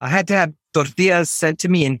I had to have tortillas sent to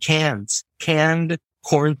me in cans, canned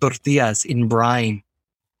corn tortillas in brine.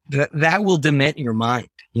 That will dement your mind.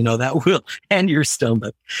 That will, and your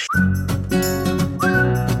stomach.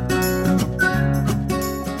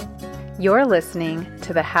 You're listening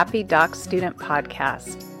to the Happy Doc Student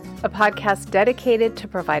Podcast, a podcast dedicated to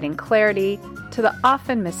providing clarity to the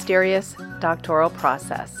often mysterious doctoral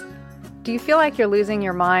process. Do you feel like you're losing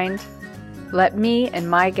your mind? Let me and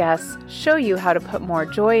my guests show you how to put more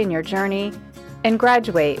joy in your journey and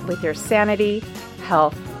graduate with your sanity,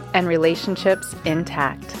 health, and relationships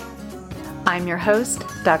intact. I'm your host,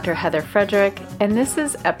 Dr. Heather Frederick, and this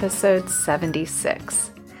is episode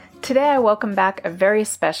 76. Today I welcome back a very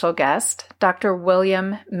special guest, Dr.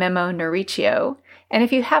 William Memo Nericcio. And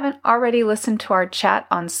if you haven't already listened to our chat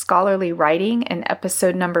on scholarly writing in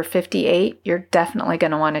episode number 58, you're definitely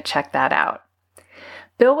going to want to check that out.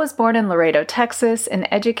 Bill was born in Laredo, Texas, and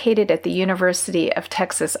educated at the University of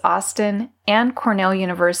Texas, Austin, and Cornell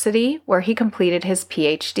University, where he completed his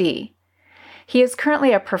PhD. He is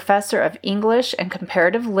currently a professor of English and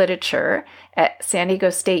Comparative Literature at San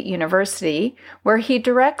Diego State University, where he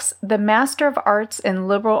directs the Master of Arts in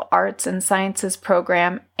Liberal Arts and Sciences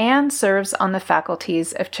program and serves on the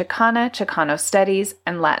faculties of Chicano Studies,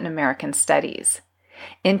 and Latin American Studies.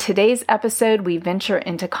 In today's episode, we venture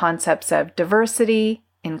into concepts of diversity,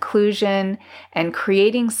 inclusion, and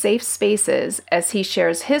creating safe spaces as he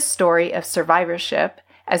shares his story of survivorship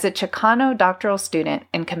as a Chicano doctoral student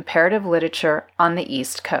in comparative literature on the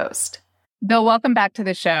East Coast. Bill, welcome back to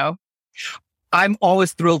the show. I'm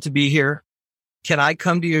always thrilled to be here. Can I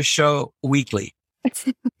come to your show weekly?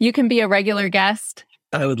 You can be a regular guest.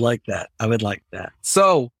 I would like that.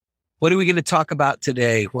 So, what are we going to talk about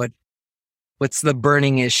today? What's the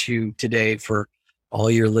burning issue today for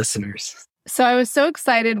all your listeners? So I was so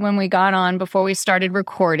excited when we got on before we started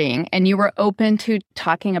recording, and you were open to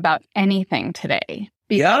talking about anything today.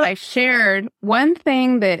 Because I shared one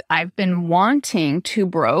thing that I've been wanting to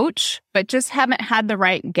broach, but just haven't had the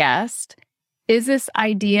right guest, is this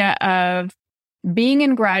idea of being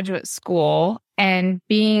in graduate school and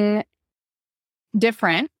being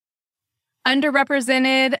different,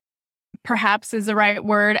 underrepresented, perhaps is the right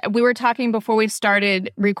word. We were talking before we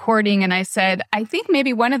started recording, and I said, I think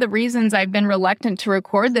maybe one of the reasons I've been reluctant to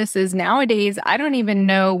record this is nowadays I don't even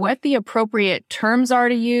know what the appropriate terms are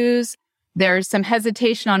to use. There's some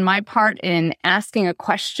hesitation on my part in asking a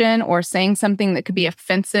question or saying something that could be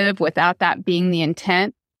offensive without that being the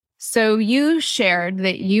intent. So you shared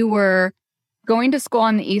that you were going to school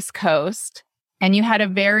on the East Coast, and you had a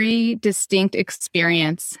very distinct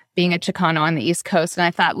experience being a Chicano on the East Coast. And I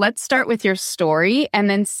thought, let's start with your story and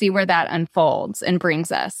then see where that unfolds and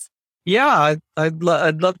brings us. Yeah, I'd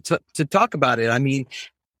love to talk about it. I mean,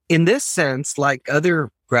 in this sense, like other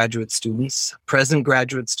graduate students, present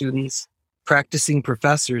graduate students, practicing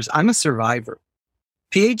professors, I'm a survivor.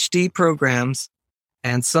 PhD programs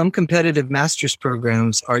and some competitive master's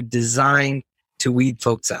programs are designed to weed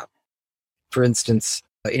folks out. For instance,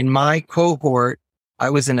 in my cohort,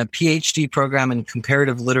 I was in a PhD program in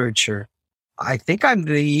comparative literature. I think I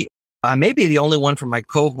may be the only one from my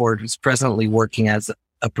cohort who's presently working as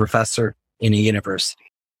a professor in a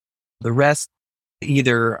university. The rest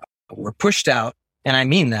either were pushed out, and I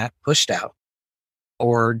mean that, pushed out,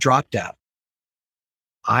 or dropped out.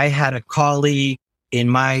 I had a colleague in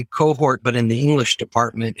my cohort, but in the English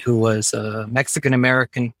department, who was a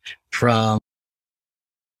Mexican-American from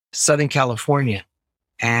Southern California.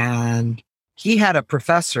 And he had a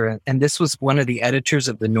professor, and this was one of the editors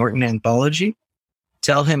of the Norton Anthology,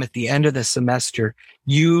 tell him at the end of the semester,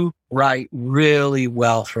 you write really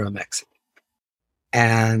well for a Mexican.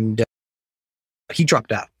 And he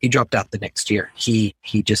dropped out. He dropped out the next year. He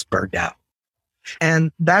just burned out.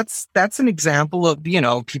 And that's an example of,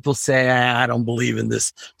 people say, I don't believe in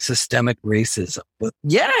this systemic racism. But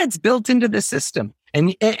yeah, it's built into the system.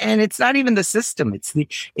 And it's not even the system. It's the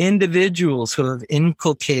individuals who have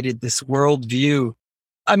inculcated this worldview.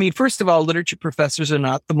 I mean, first of all, literature professors are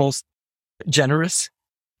not the most generous,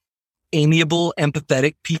 amiable,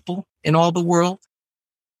 empathetic people in all the world.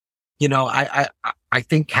 I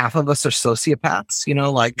think half of us are sociopaths,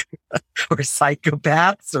 or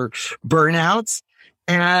psychopaths or burnouts.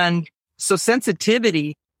 And so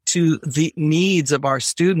sensitivity to the needs of our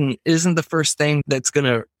student isn't the first thing that's going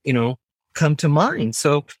to, come to mind.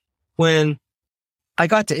 So when I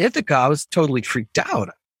got to Ithaca, I was totally freaked out.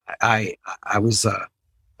 I was a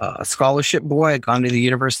scholarship boy. I'd gone to the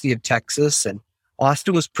University of Texas, and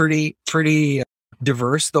Austin was pretty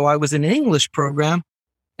diverse, though I was in an English program,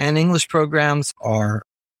 and English programs are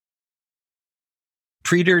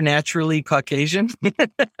preternaturally Caucasian.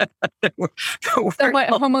 Somewhat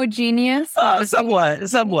homogeneous?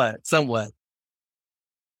 Somewhat.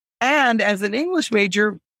 And as an English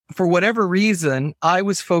major, for whatever reason, I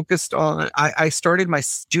was focused on, I started my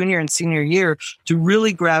junior and senior year to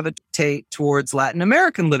really gravitate towards Latin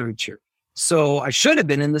American literature. So I should have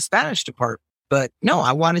been in the Spanish department, but no,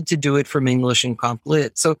 I wanted to do it from English and Comp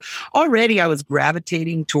Lit. So already I was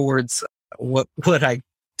gravitating towards what I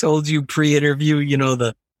told you pre-interview,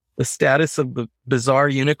 the status of the bizarre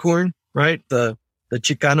unicorn, right? The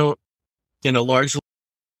Chicano, large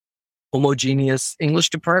homogeneous English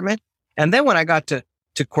department. And then when I got to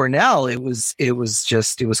Cornell, it was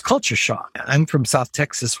culture shock. I'm from South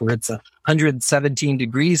Texas where it's 117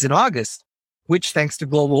 degrees in August, which thanks to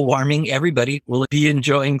global warming, everybody will be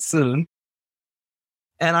enjoying soon.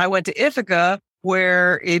 And I went to Ithaca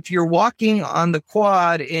where if you're walking on the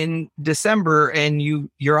quad in December and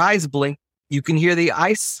your eyes blink, you can hear the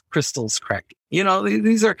ice crystals cracking.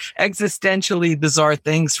 These are existentially bizarre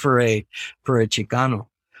things for a Chicano.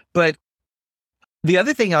 But the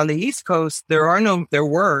other thing on the East Coast, there were no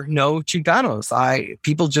Chicanos.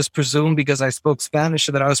 People just presumed because I spoke Spanish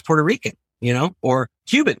that I was Puerto Rican, or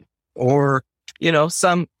Cuban, or,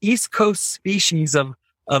 some East Coast species of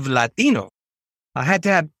Latino. I had to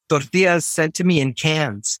have tortillas sent to me in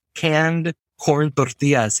canned corn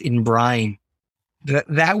tortillas in brine.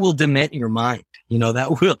 That will dement your mind,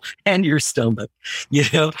 that will, and your stomach,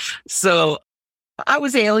 So I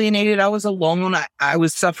was alienated. I was alone. I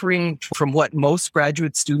was suffering from what most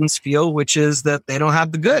graduate students feel, which is that they don't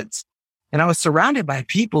have the goods. And I was surrounded by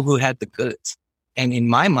people who had the goods. And in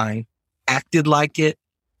my mind, acted like it.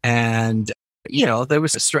 And, there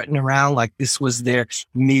was a strutting around like this was their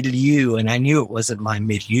milieu. And I knew it wasn't my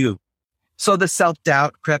milieu. So the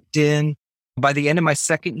self-doubt crept in. By the end of my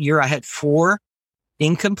second year, I had 4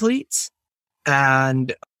 incompletes.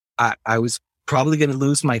 And I was probably going to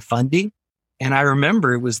lose my funding. And I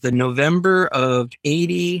remember it was the November of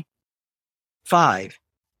 85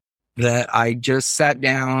 that I just sat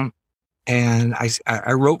down and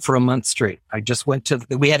I wrote for a month straight. I just went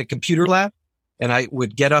we had a computer lab and I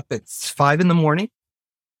would get up at 5 a.m.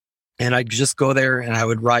 and I'd just go there and I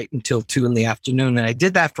would write until 2 p.m. And I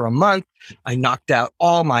did that for a month. I knocked out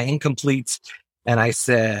all my incompletes and I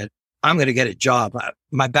said, I'm going to get a job.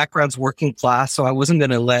 My background's working class, so I wasn't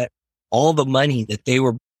going to let all the money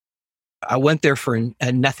that I went there for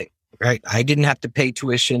nothing, right? I didn't have to pay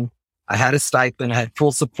tuition. I had a stipend. I had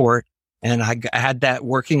full support and I had that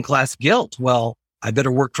working class guilt. Well, I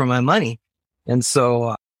better work for my money. And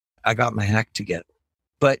so I got my act together,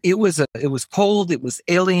 but it was cold. It was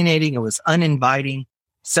alienating. It was uninviting.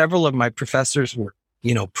 Several of my professors were,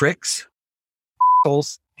 pricks,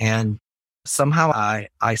 and somehow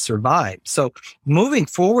I survived. So moving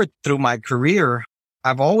forward through my career,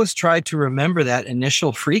 I've always tried to remember that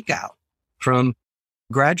initial freak out from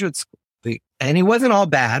graduate school. And it wasn't all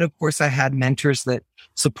bad. Of course, I had mentors that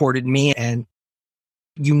supported me, and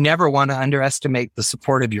you never want to underestimate the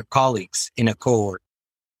support of your colleagues in a cohort.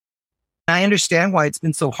 I understand why it's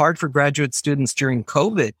been so hard for graduate students during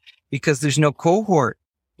COVID, because there's no cohort.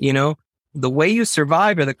 The way you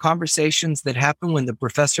survive are the conversations that happen when the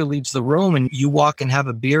professor leaves the room and you walk and have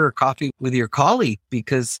a beer or coffee with your colleague,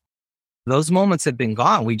 because those moments have been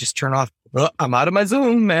gone. We just turn off. I'm out of my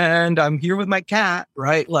Zoom and I'm here with my cat,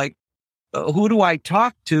 right? Like, who do I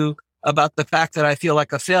talk to about the fact that I feel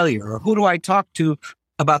like a failure? Or who do I talk to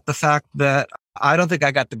about the fact that I don't think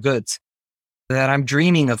I got the goods, that I'm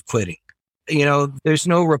dreaming of quitting? There's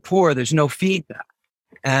no rapport. There's no feedback.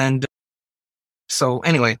 And so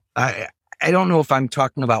anyway, I don't know if I'm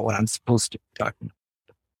talking about what I'm supposed to be talking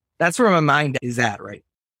about. That's where my mind is at, right?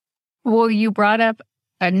 Well, you brought up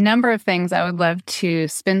a number of things I would love to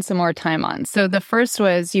spend some more time on. So the first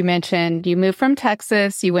was, you mentioned you moved from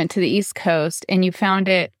Texas, you went to the East Coast, and you found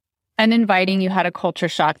it uninviting. You had a culture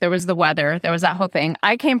shock. There was the weather. There was that whole thing.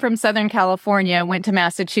 I came from Southern California, went to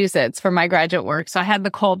Massachusetts for my graduate work, so I had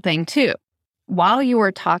the cold thing too. While you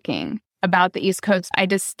were talking about the East Coast, I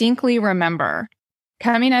distinctly remember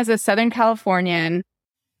coming as a Southern Californian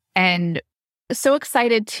and so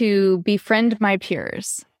excited to befriend my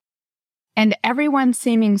peers. And everyone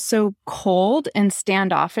seeming so cold and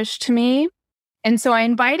standoffish to me. And so I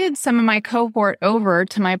invited some of my cohort over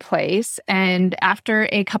to my place. And after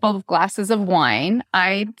a couple of glasses of wine,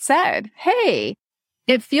 I said, hey,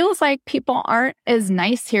 it feels like people aren't as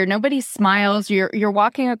nice here. Nobody smiles. You're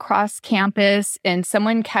walking across campus and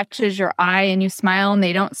someone catches your eye and you smile and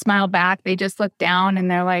they don't smile back. They just look down and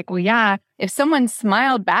they're like, well, yeah, if someone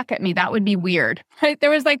smiled back at me, that would be weird. Right? There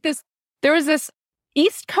was this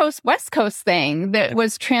East Coast, West Coast thing that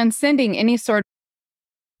was transcending any sort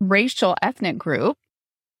racial ethnic group.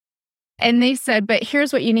 And they said, but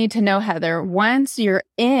here's what you need to know, Heather. Once you're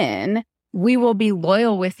in, we will be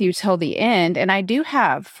loyal with you till the end. And I do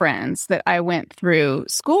have friends that I went through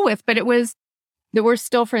school with, but that we're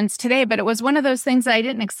still friends today. But it was one of those things that I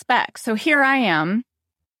didn't expect. So here I am,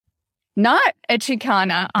 not a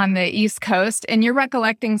Chicana on the East Coast, and you're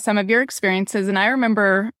recollecting some of your experiences. And I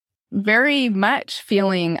remember very much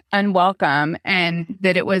feeling unwelcome and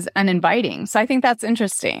that it was uninviting. So I think that's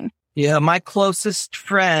interesting. Yeah, my closest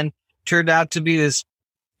friend turned out to be this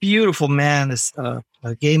beautiful man, this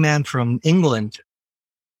a gay man from England.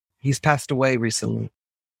 He's passed away recently,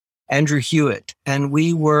 Andrew Hewitt. And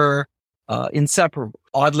we were inseparable.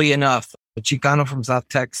 Oddly enough, a Chicano from South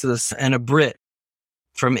Texas and a Brit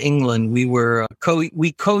from England. We were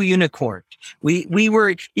co-unicorned. We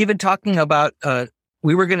were even talking about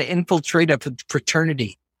we were going to infiltrate a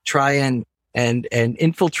fraternity, try and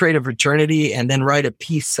infiltrate a fraternity, and then write a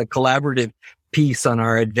collaborative piece on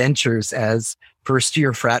our adventures as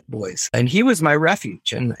first-year frat boys. And he was my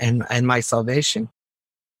refuge and my salvation.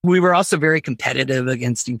 We were also very competitive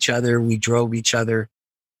against each other. We drove each other.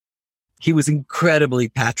 He was incredibly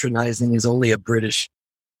patronizing, as only a British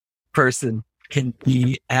person can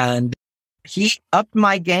be. And he upped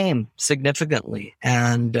my game significantly.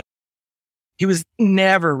 And he was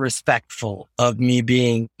never respectful of me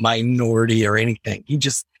being minority or anything. He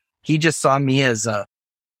just saw me as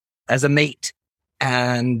a mate.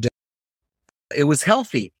 And it was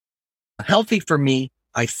healthy for me,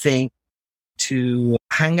 I think, to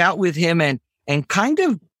hang out with him and kind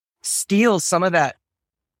of steal some of that,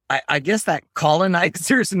 I guess, that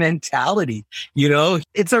colonizer's mentality. You know,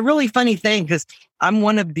 it's a really funny thing because I'm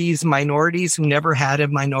one of these minorities who never had a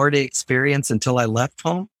minority experience until I left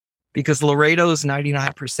home, because Laredo is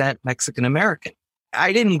 99% Mexican American.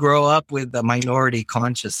 I didn't grow up with a minority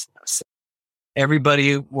consciousness.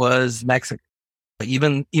 Everybody was Mexican.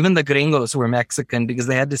 Even the gringos were Mexican because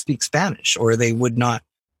they had to speak Spanish or they would not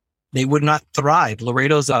thrive.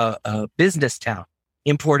 Laredo's a business town,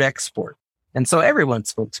 import export. And so everyone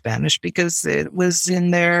spoke Spanish because it was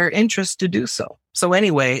in their interest to do so. So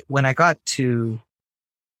anyway, when I got to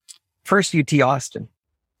first UT Austin,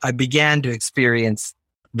 I began to experience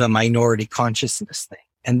the minority consciousness thing.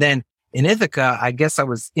 And then in Ithaca, I guess I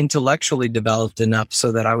was intellectually developed enough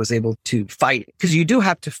so that I was able to fight it. Because you do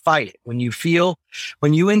have to fight it. When you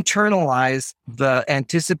internalize the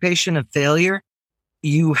anticipation of failure,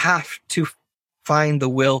 you have to find the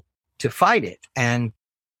will to fight it. And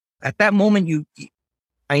at that moment,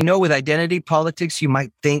 I know with identity politics, you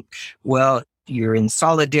might think, well, you're in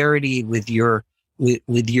solidarity with your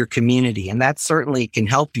community, and that certainly can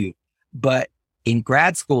help you. But in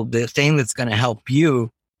grad school, the thing that's going to help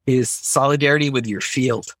you is solidarity with your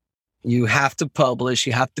field. You have to publish,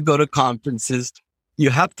 you have to go to conferences, you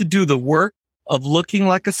have to do the work of looking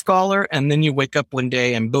like a scholar, and then you wake up one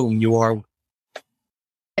day and boom, you are.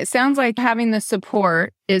 It sounds like having the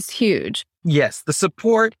support is huge. Yes, the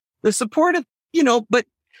support of, but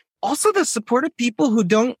also the support of people who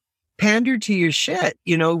don't pander to your shit.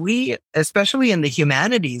 We, especially in the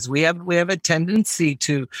humanities, we have a tendency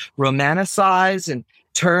to romanticize and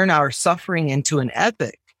turn our suffering into an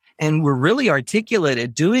epic. And we're really articulate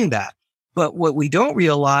at doing that. But what we don't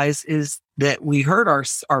realize is that we hurt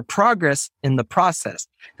our progress in the process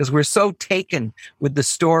because we're so taken with the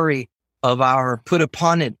story of our put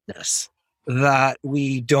upon itness that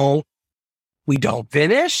we don't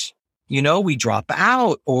finish. We drop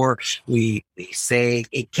out, or we say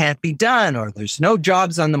it can't be done, or there's no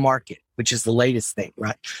jobs on the market, which is the latest thing,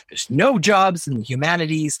 right? There's no jobs in the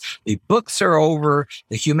humanities. The books are over.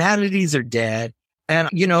 The humanities are dead. And,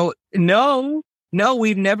 no,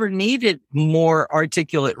 we've never needed more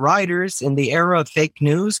articulate writers in the era of fake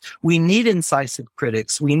news. We need incisive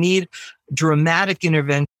critics. We need dramatic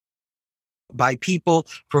intervention by people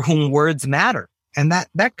for whom words matter. And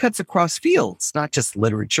that cuts across fields, not just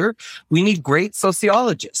literature. We need great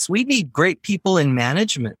sociologists. We need great people in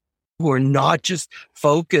management who are not just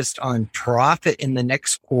focused on profit in the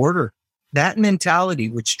next quarter. That mentality,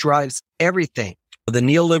 which drives everything. The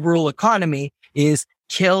neoliberal economy is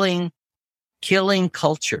killing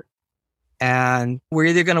culture. And we're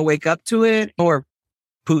either going to wake up to it or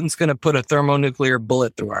Putin's going to put a thermonuclear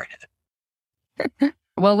bullet through our head.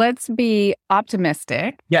 Well, let's be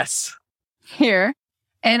optimistic. Yes. Here.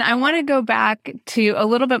 And I want to go back to a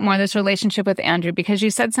little bit more this relationship with Andrew, because you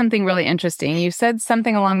said something really interesting. You said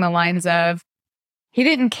something along the lines of, he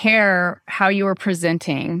didn't care how you were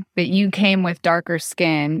presenting, that you came with darker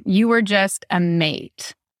skin. You were just a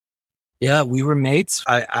mate. Yeah, we were mates.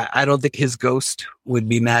 I don't think his ghost would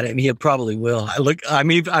be mad at me. It probably will.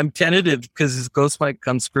 I'm tentative because his ghost might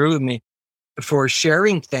come screw with me for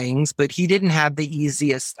sharing things, but he didn't have the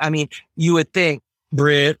easiest. I mean, you would think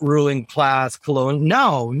Brit, ruling class, Cologne.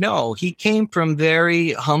 No. He came from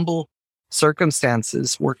very humble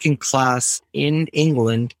circumstances, working class in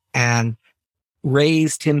England, and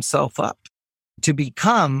raised himself up to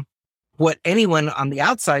become what anyone on the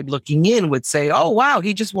outside looking in would say, oh, wow,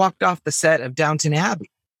 he just walked off the set of Downton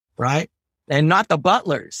Abbey, right? And not the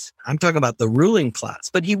butlers. I'm talking about the ruling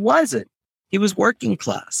class, but he wasn't. He was working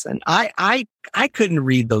class. And I couldn't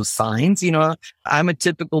read those signs. You know, I'm a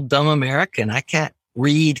typical dumb American. I can't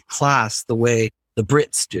read class the way the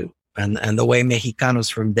Brits do and the way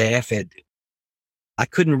Mexicanos from DF do. I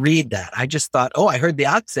couldn't read that. I just thought, oh, I heard the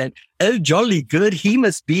accent. Oh, jolly good. He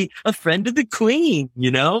must be a friend of the Queen,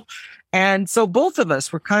 you know? And so both of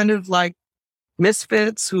us were kind of like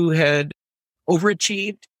misfits who had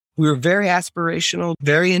overachieved. We were very aspirational,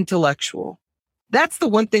 very intellectual. That's the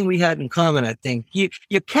one thing we had in common, I think. You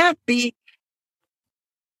can't be.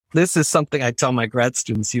 This is something I tell my grad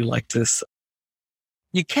students. You like this.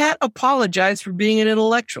 You can't apologize for being an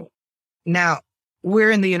intellectual. Now,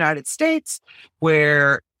 we're in the United States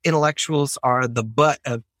where intellectuals are the butt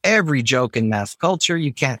of every joke in mass culture.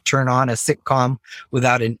 You can't turn on a sitcom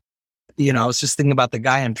without I was just thinking about the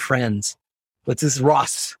guy on Friends. What's this?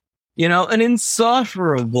 Ross, an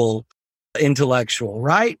insufferable intellectual,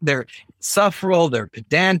 right? They're insufferable, they're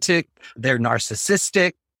pedantic, they're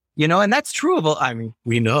narcissistic, and that's true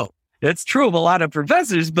we know that's true of a lot of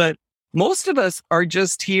professors, but most of us are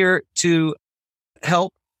just here to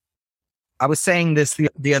help. I was saying this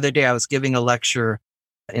the other day. I was giving a lecture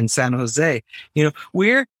in San Jose.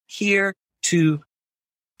 We're here to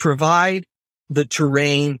provide the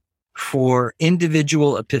terrain for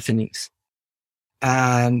individual epiphanies.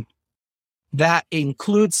 And that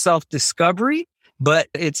includes self-discovery, but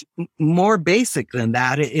it's more basic than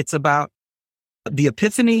that. It's about the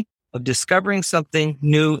epiphany of discovering something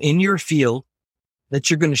new in your field that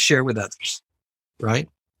you're going to share with others, right?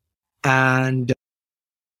 And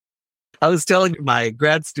I was telling my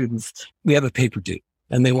grad students, we have a paper due,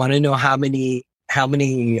 and they want to know how many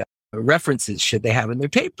references should they have in their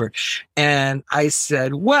paper. And I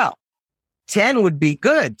said, well, 10 would be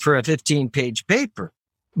good for a 15-page paper,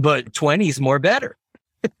 but 20 is more better.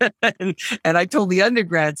 And I told the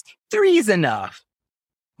undergrads, 3 is enough.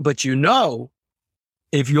 But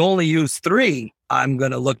if you only use 3, I'm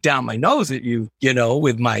going to look down my nose at you,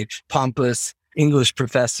 with my pompous English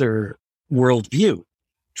professor worldview.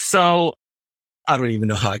 So I don't even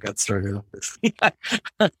know how I got started on this.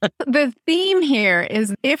 The theme here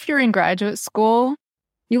is if you're in graduate school,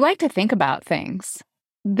 you like to think about things.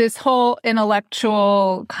 This whole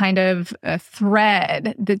intellectual kind of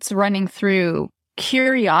thread that's running through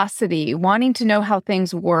curiosity, wanting to know how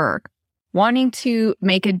things work, wanting to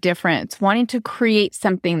make a difference, wanting to create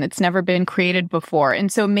something that's never been created before.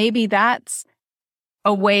 And so maybe that's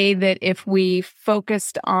a way that if we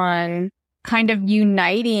focused on kind of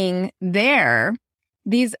uniting there,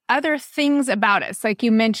 these other things about us, like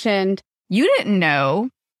you mentioned, you didn't know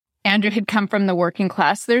Andrew had come from the working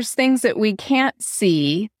class. There's things that we can't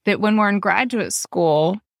see that when we're in graduate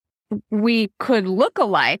school, we could look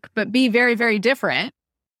alike, but be very, very different.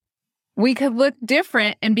 We could look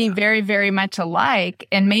different and be very, very much alike.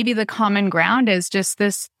 And maybe the common ground is just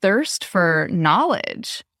this thirst for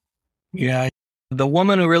knowledge. Yeah. The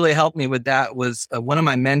woman who really helped me with that was one of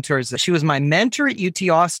my mentors. She was my mentor at UT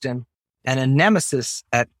Austin and a nemesis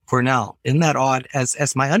at Cornell. Isn't that odd?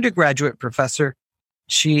 As my undergraduate professor,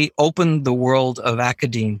 she opened the world of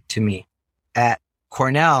academe to me. At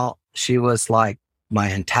Cornell, she was like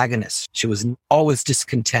my antagonist. She was always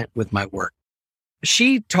discontent with my work.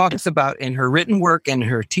 She talks about in her written work and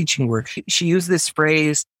her teaching work, she used this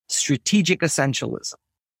phrase, strategic essentialism.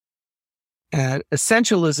 And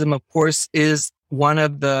essentialism, of course, is one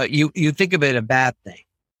of the, you think of it a bad thing,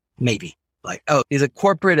 maybe. Like, oh, he's a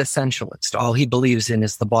corporate essentialist. All he believes in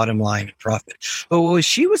is the bottom line and profit. But what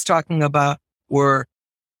she was talking about were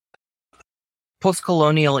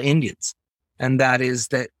post-colonial Indians. And that is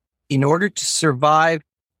that in order to survive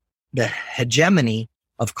the hegemony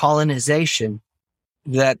of colonization,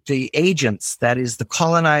 that the agents, that is the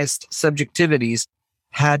colonized subjectivities,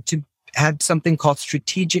 had something called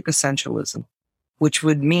strategic essentialism, which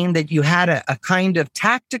would mean that you had a kind of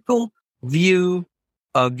tactical view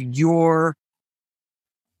of your,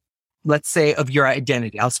 let's say, of your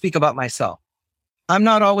identity. I'll speak about myself. I'm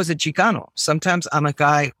not always a Chicano. Sometimes I'm a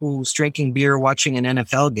guy who's drinking beer, watching an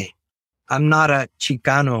NFL game. I'm not a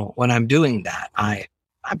Chicano when I'm doing that.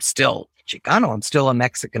 I'm still Chicano. I'm still a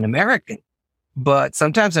Mexican American, but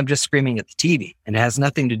sometimes I'm just screaming at the TV, and it has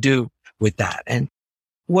nothing to do with that. And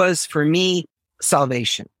was for me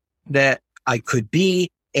salvation that I could be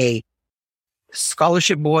a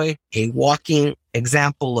scholarship boy, a walking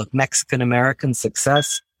example of Mexican American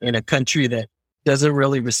success in a country that doesn't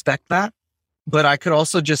really respect that. But I could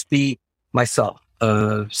also just be myself,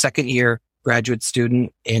 a second year graduate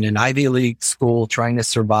student in an Ivy League school trying to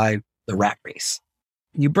survive the rat race.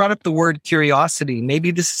 You brought up the word curiosity.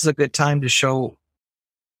 Maybe this is a good time to show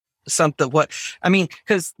something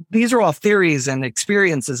because these are all theories and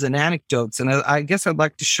experiences and anecdotes. And I guess I'd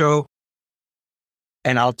like to show,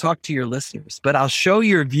 and I'll talk to your listeners, but I'll show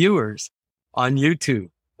your viewers on YouTube.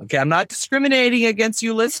 Okay. I'm not discriminating against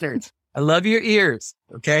you listeners. I love your ears.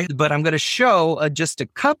 Okay. But I'm going to show just a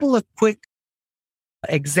couple of quick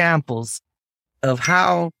examples of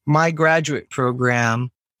how my graduate program,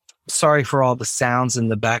 sorry for all the sounds in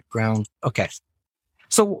the background. Okay.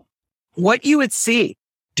 So what you would see,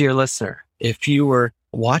 dear listener, if you were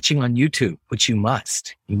watching on YouTube, which you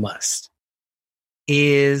must,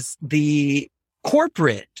 is the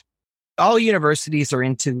corporate. All universities are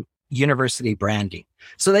into university branding.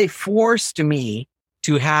 So they forced me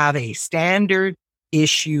to have a standard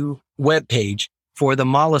issue webpage for the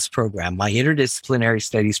MALIS program, my interdisciplinary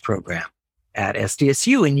studies program at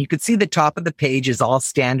SDSU. And you could see the top of the page is all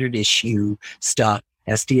standard issue stuff,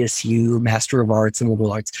 SDSU, Master of Arts and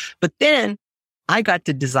Liberal Arts. But then I got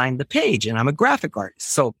to design the page, and I'm a graphic artist.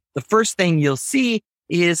 So the first thing you'll see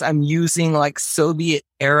is I'm using like Soviet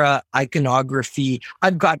era iconography.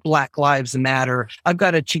 I've got Black Lives Matter. I've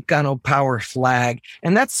got a Chicano power flag.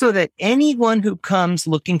 And that's so that anyone who comes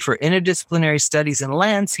looking for interdisciplinary studies and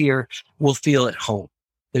lands here will feel at home.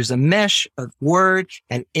 There's a mesh of word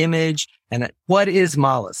and image. And what is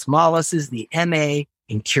MALIS? MALIS is the MA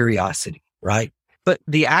in curiosity, right? But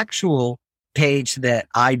the actual page that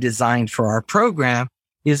I designed for our program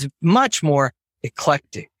is much more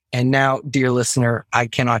eclectic. And now, dear listener, I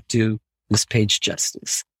cannot do this page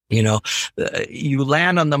justice. You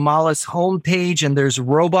land on the MALIS homepage and there's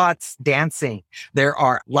robots dancing. There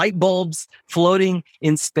are light bulbs floating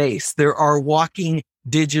in space. There are walking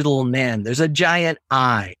digital men. There's a giant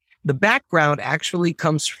eye. The background actually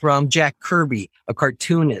comes from Jack Kirby, a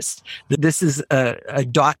cartoonist. This is a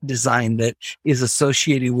dot design that is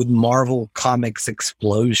associated with Marvel Comics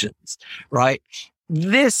explosions, right?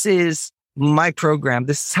 This is my program.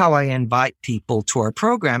 This is how I invite people to our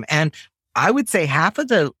program. And I would say half of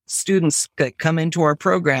the students that come into our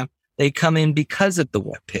program, they come in because of the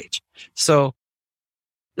webpage. So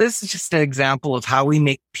this is just an example of how we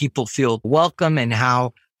make people feel welcome and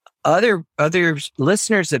how other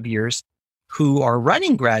listeners of yours who are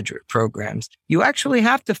running graduate programs, you actually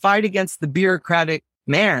have to fight against the bureaucratic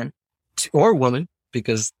man or woman,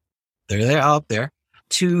 because they're out there,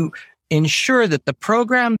 to ensure that the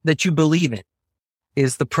program that you believe in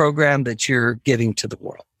is the program that you're giving to the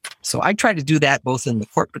world. So I try to do that both in the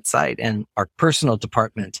corporate side and our personal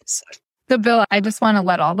departmental side. So Bill, I just want to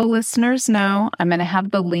let all the listeners know I'm going to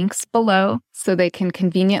have the links below so they can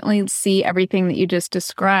conveniently see everything that you just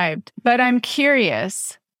described. But I'm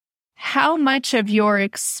curious, how much of your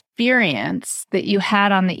experience that you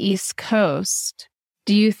had on the East Coast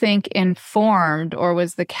do you think informed or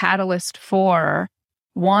was the catalyst for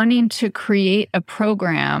wanting to create a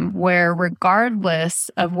program where, regardless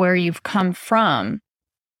of where you've come from,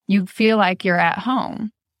 you feel like you're at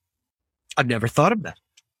home? I've never thought of that.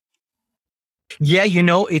 Yeah,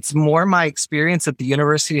 it's more my experience at the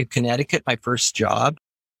University of Connecticut, my first job.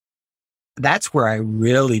 That's where I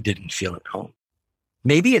really didn't feel at home.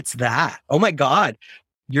 Maybe it's that. Oh my God,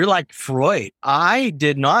 you're like Freud. I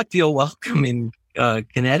did not feel welcome in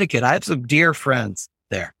Connecticut. I have some dear friends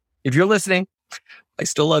there. If you're listening, I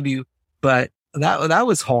still love you, but that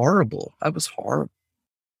was horrible. That was horrible.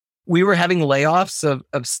 We were having layoffs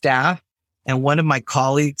of staff, and one of my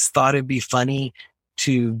colleagues thought it'd be funny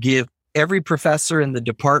to give every professor in the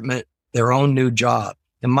department their own new job.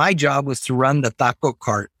 And my job was to run the taco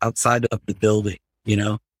cart outside of the building,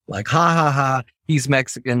 like, ha, he's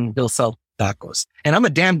Mexican, he'll sell tacos. And I'm a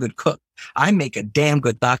damn good cook. I make a damn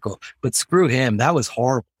good taco, but screw him. That was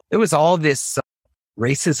horrible. It was all this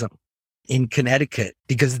racism in Connecticut,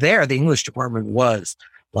 because there, the English department was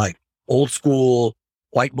like old school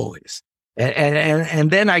white boys.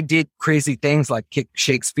 And then I did crazy things like kick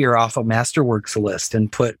Shakespeare off a Masterworks list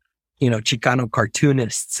and put, Chicano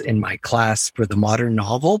cartoonists in my class for the modern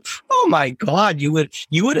novel. Oh my God, you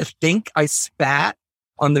would have think I spat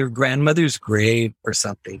on their grandmother's grave or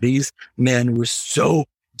something. These men were so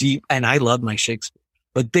deep, and I love my Shakespeare,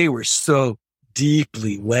 but they were so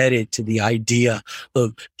deeply wedded to the idea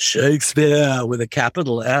of Shakespeare with a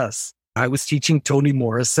capital S. I was teaching Toni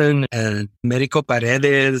Morrison and Merico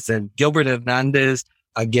Paredes and Gilbert Hernandez.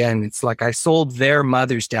 Again, it's like I sold their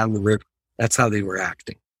mothers down the river. That's how they were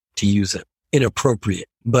acting, to use an inappropriate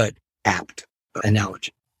but apt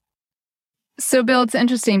analogy. So, Bill, it's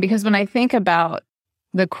interesting because when I think about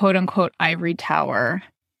the quote unquote ivory tower,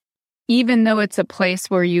 even though it's a place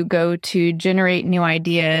where you go to generate new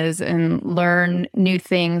ideas and learn new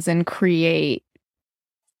things and create,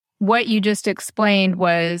 what you just explained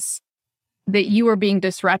was that you were being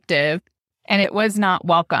disruptive and it was not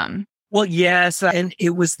welcome. Well, yes. And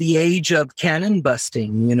it was the age of cannon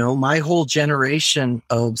busting. You know, my whole generation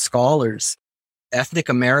of scholars, ethnic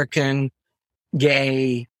American,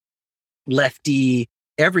 gay, lefty,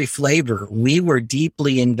 every flavor, we were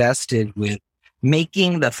deeply invested with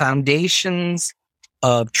making the foundations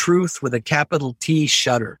of truth with a capital T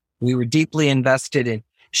shudder. We were deeply invested in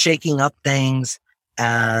shaking up things.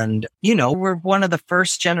 And, you know, we're one of the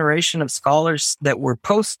first generation of scholars that were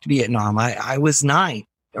post-Vietnam. I was 9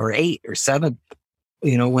 or 8 or 7,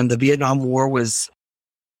 you know, when the Vietnam War was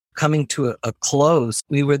coming to a close.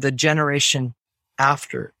 We were the generation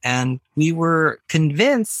after. And we were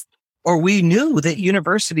convinced, or we knew, that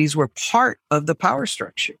universities were part of the power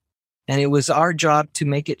structure. And it was our job to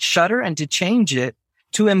make it shudder and to change it,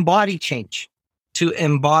 to embody change, to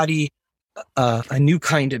embody a new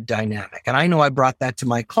kind of dynamic. And I know I brought that to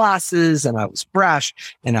my classes, and I was brash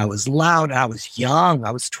and I was loud. And I was young.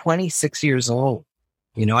 I was 26 years old.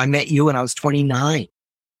 You know, I met you when I was 29.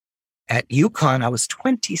 At UConn, I was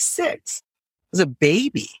 26. I was a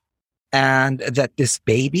baby. And that this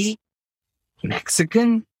baby,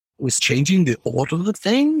 Mexican, was changing the order of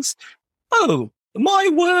things. Oh, my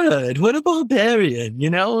word, what a barbarian. You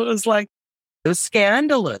know, it was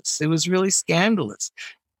scandalous. It was really scandalous.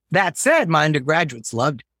 That said, my undergraduates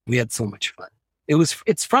loved it. We had so much fun.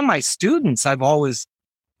 It's from my students I've always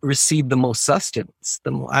received the most sustenance.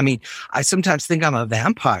 I sometimes think I'm a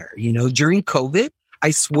vampire. You know, during COVID,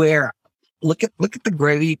 I swear, look at the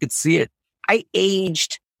gravy, you could see it. I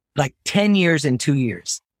aged like 10 years in 2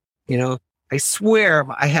 years. You know, I swear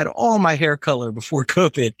I had all my hair color before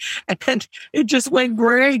COVID, and then it just went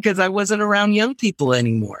gray because I wasn't around young people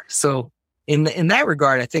anymore. So in that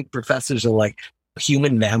regard, I think professors are like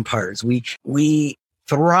human vampires. We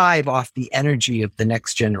thrive off the energy of the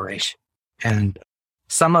next generation. And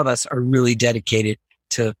some of us are really dedicated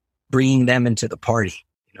to bringing them into the party.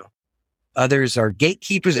 You know, others are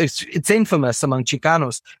gatekeepers. It's infamous among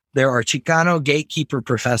Chicanos. There are Chicano gatekeeper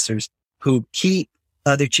professors who keep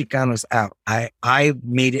other Chicanos out. I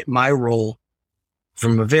made it my role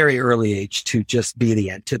from a very early age to just be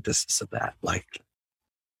the antithesis of that. Like,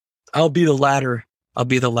 I'll be the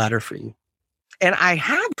ladder for you. And I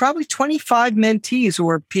have probably 25 mentees who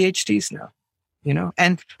are PhDs now, you know,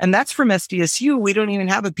 and that's from SDSU. We don't even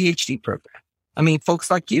have a PhD program. I mean, folks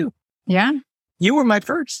like you. Yeah. You were my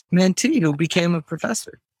first mentee who became a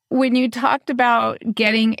professor. When you talked about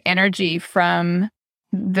getting energy from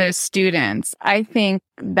the students, I think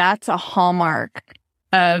that's a hallmark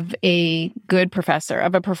of a good professor,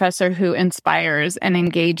 of a professor who inspires and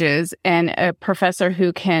engages, and a professor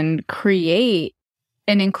who can create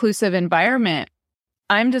an inclusive environment.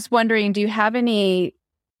 I'm just wondering, do you have any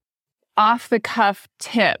off-the-cuff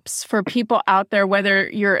tips for people out there, whether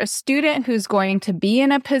you're a student who's going to be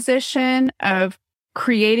in a position of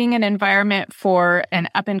creating an environment for an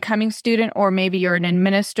up-and-coming student, or maybe you're an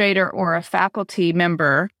administrator or a faculty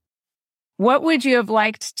member? What would you have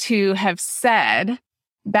liked to have said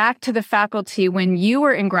back to the faculty when you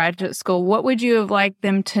were in graduate school? What would you have liked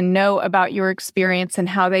them to know about your experience and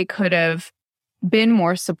how they could have been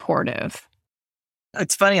more supportive?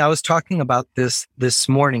 It's funny. I was talking about this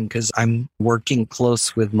morning because I'm working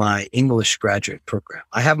close with my English graduate program.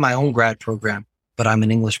 I have my own grad program, but I'm an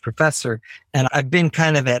English professor, and I've been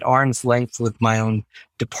kind of at arm's length with my own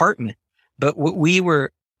department. But what we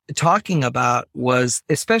were talking about was,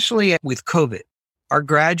 especially with COVID, our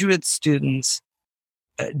graduate students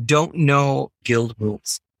don't know guild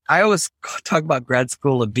rules. I always talk about grad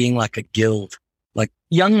school of being like a guild, like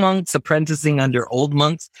young monks apprenticing under old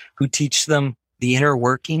monks who teach them the inner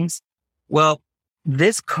workings. Well,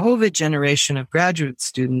 this COVID generation of graduate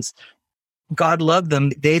students, God love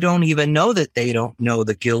them, they don't even know that they don't know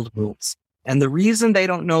the guild rules. And the reason they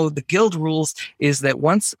don't know the guild rules is that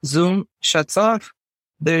once Zoom shuts off,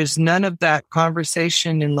 there's none of that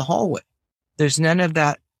conversation in the hallway. There's none of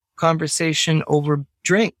that conversation over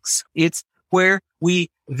drinks. It's where we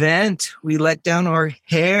vent, we let down our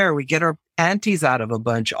hair, we get our panties out of a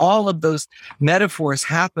bunch. All of those metaphors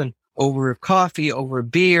happen over coffee, over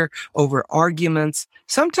beer, over arguments,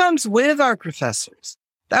 sometimes with our professors.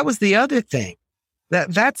 That was the other thing.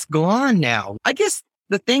 That's gone now. I guess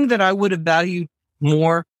the thing that I would have valued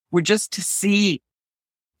more were just to see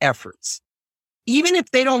efforts. Even if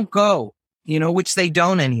they don't go, which they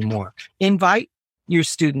don't anymore, invite your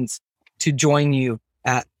students to join you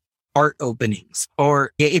at art openings.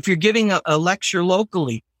 Or if you're giving a lecture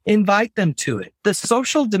locally, invite them to it. The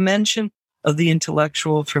social dimension of the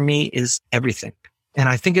intellectual for me is everything. And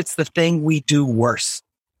I think it's the thing we do worse.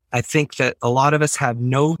 I think that a lot of us have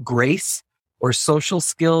no grace or social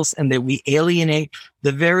skills and that we alienate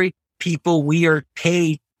the very people we are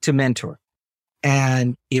paid to mentor.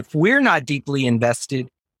 And if we're not deeply invested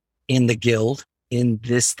in the guild, in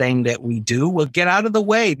this thing that we do, we'll get out of the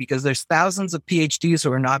way because there's thousands of PhDs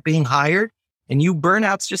who are not being hired and you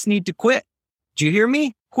burnouts just need to quit. Do you hear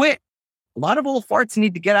me? Quit. A lot of old farts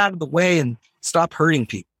need to get out of the way and stop hurting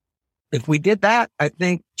people. If we did that, I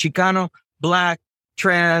think Chicano, Black,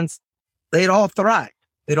 trans, they'd all thrive.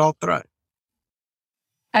 They'd all thrive.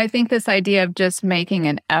 I think this idea of just making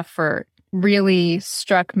an effort really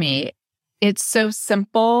struck me. It's so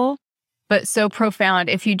simple, but so profound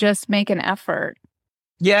if you just make an effort.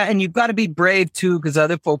 Yeah, and you've got to be brave too, because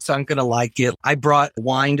other folks aren't going to like it. I brought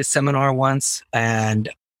wine to seminar once, and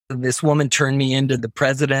this woman turned me into the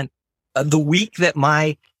president the week that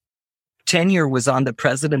my tenure was on the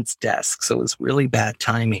president's desk. So it was really bad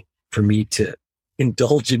timing for me to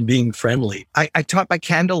indulge in being friendly. I taught by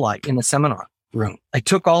candlelight in a seminar room. I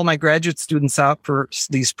took all my graduate students out for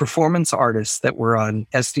these performance artists that were on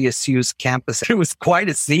SDSU's campus. It was quite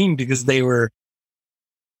a scene because they were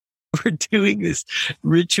doing this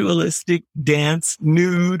ritualistic dance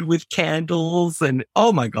nude with candles. And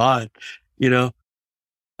oh my God,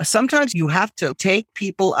 sometimes you have to take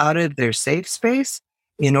people out of their safe space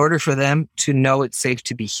in order for them to know it's safe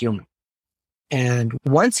to be human. And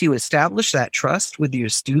once you establish that trust with your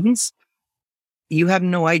students, you have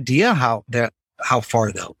no idea how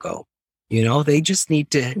far they'll go. They just need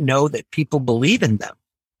to know that people believe in them,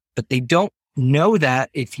 but they don't know that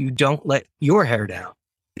if you don't let your hair down.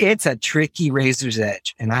 It's a tricky razor's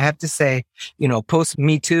edge. And I have to say, post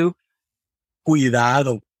Me Too,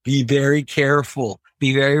 cuidado, be very careful,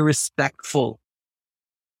 be very respectful.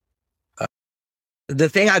 The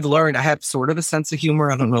thing I've learned, I have sort of a sense of humor.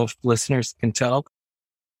 I don't know if listeners can tell.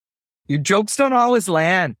 Your jokes don't always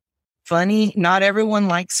land. Funny, not everyone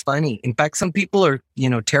likes funny. In fact, some people are,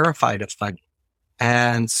 terrified of funny.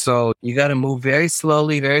 And so you got to move very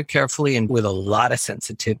slowly, very carefully, and with a lot of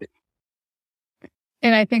sensitivity.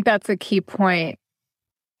 And I think that's a key point.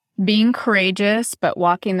 Being courageous, but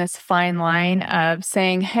walking this fine line of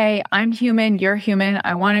saying, hey, I'm human, you're human.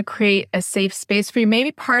 I want to create a safe space for you.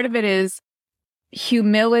 Maybe part of it is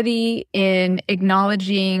humility in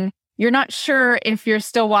acknowledging you're not sure if you're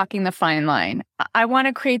still walking the fine line. I want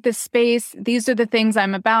to create this space. These are the things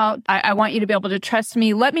I'm about. I want you to be able to trust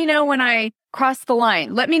me. Let me know when I cross the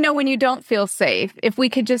line. Let me know when you don't feel safe. If we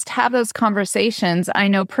could just have those conversations. I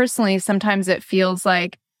know personally, sometimes it feels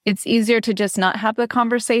like it's easier to just not have the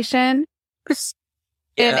conversation and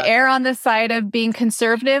err on the side of being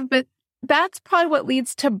conservative. But that's probably what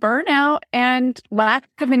leads to burnout and lack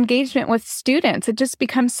of engagement with students. It just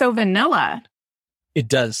becomes so vanilla. It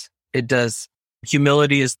does. It does.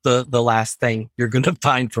 Humility is the last thing you're going to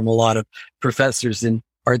find from a lot of professors in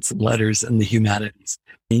arts and letters and the humanities.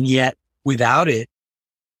 And yet, without it,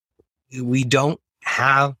 we don't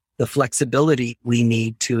have the flexibility we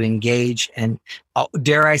need to engage and,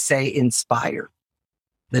 dare I say, inspire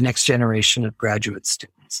the next generation of graduate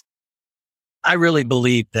students. I really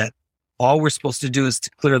believe that all we're supposed to do is to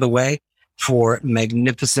clear the way for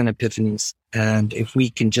magnificent epiphanies. And if we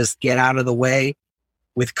can just get out of the way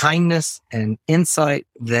with kindness and insight,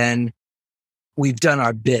 then we've done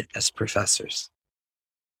our bit as professors.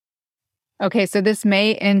 Okay, so this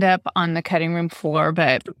may end up on the cutting room floor,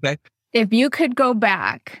 but if you could go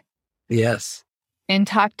back and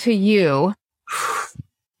talk to you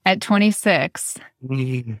at 26,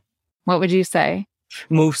 what would you say?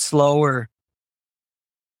 Move slower.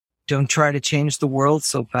 Don't try to change the world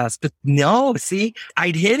so fast. But no, see,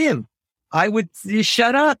 I'd hit him. I would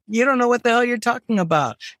shut up. You don't know what the hell you're talking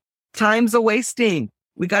about. Time's a wasting.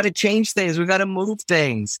 We got to change things. We got to move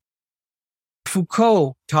things.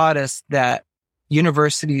 Foucault taught us that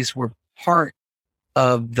universities were part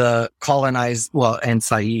of the colonized, and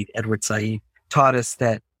Edward Said taught us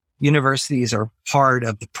that universities are part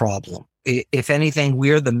of the problem. If anything,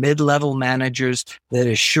 we're the mid-level managers that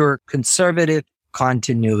assure conservative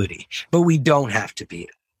continuity, but we don't have to be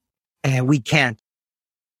it. And we can't.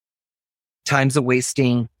 Time's a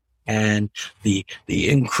wasting. and the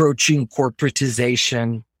encroaching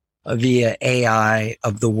corporatization via AI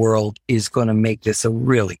of the world is going to make this a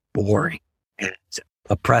really boring and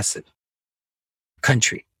oppressive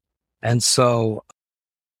country. And so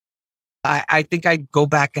I think I'd go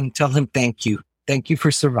back and tell him, thank you. Thank you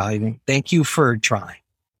for surviving. Thank you for trying.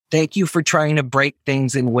 Thank you for trying to break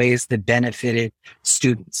things in ways that benefited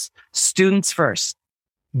students. Students first,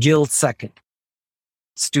 guild second.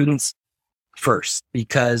 Students first,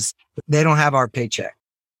 because they don't have our paycheck.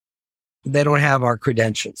 They don't have our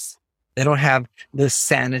credentials. They don't have the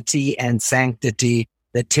sanity and sanctity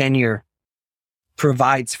that tenure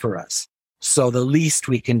provides for us. So the least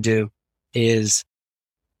we can do is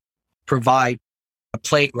provide a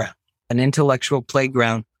playground, an intellectual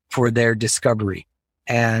playground for their discovery.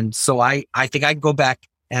 And so I think I'd go back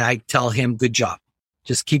and I'd tell him, good job.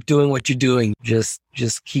 Just keep doing what you're doing. Just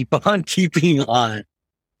keep on keeping on.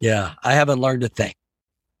 Yeah, I haven't learned a thing.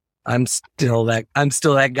 I'm still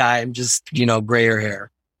that guy. I'm just, grayer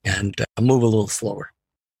hair and move a little slower.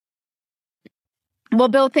 Well,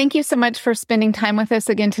 Bill, thank you so much for spending time with us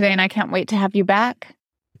again today. And I can't wait to have you back.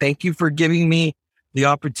 Thank you for giving me the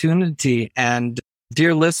opportunity. And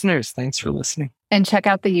dear listeners, thanks for listening. And check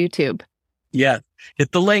out the YouTube. Yeah,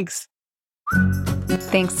 hit the links.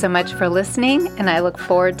 Thanks so much for listening. And I look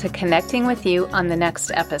forward to connecting with you on the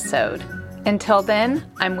next episode. Until then,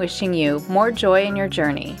 I'm wishing you more joy in your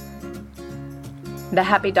journey. The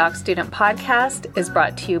Happy Doc Student Podcast is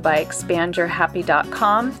brought to you by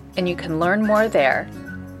expandyourhappy.com, and you can learn more there.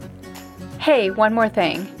 Hey, one more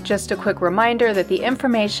thing. Just a quick reminder that the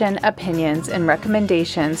information, opinions, and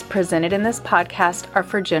recommendations presented in this podcast are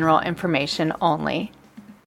for general information only.